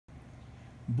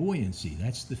Buoyancy,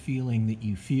 that's the feeling that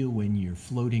you feel when you're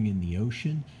floating in the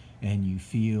ocean and you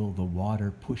feel the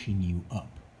water pushing you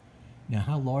up. Now,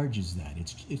 how large is that?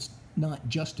 It's not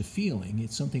just a feeling,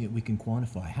 it's something that we can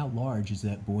quantify. How large is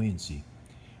that buoyancy?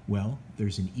 Well,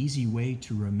 there's an easy way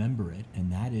to remember it,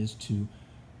 and that is to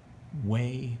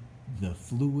weigh the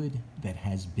fluid that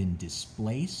has been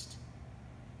displaced,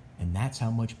 and that's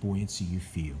how much buoyancy you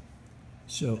feel.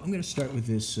 So I'm going to start with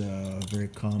this very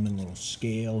common little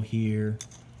scale here,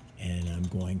 and I'm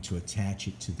going to attach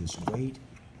it to this weight,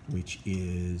 which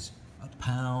is a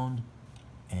pound.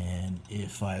 And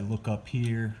if I look up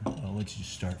here, well, let's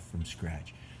just start from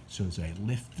scratch. So as I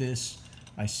lift this,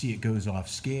 I see it goes off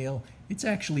scale. It's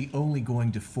actually only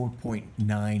going to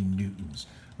 4.9 newtons.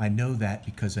 I know that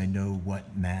because I know what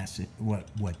mass, what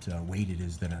weight it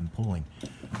is that I'm pulling.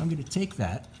 I'm going to take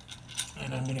that,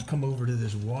 and I'm going to come over to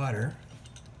this water,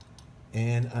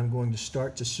 and I'm going to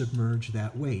start to submerge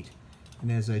that weight.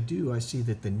 And as I do, I see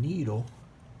that the needle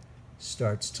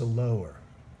starts to lower.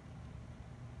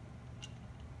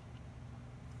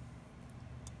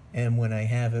 And when I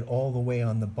have it all the way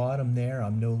on the bottom there,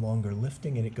 I'm no longer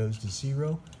lifting and it goes to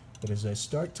 0. But as I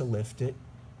start to lift it,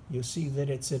 you'll see that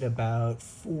it's at about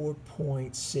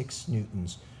 4.6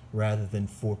 newtons rather than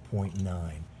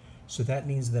 4.9. So that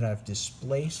means that I've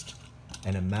displaced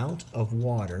an amount of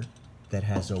water that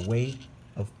has a weight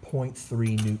of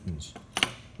 0.3 newtons.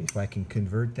 If I can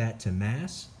convert that to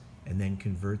mass and then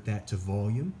convert that to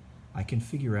volume, I can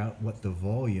figure out what the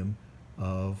volume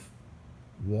of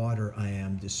water I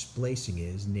am displacing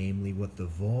is, namely what the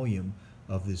volume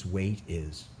of this weight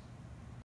is.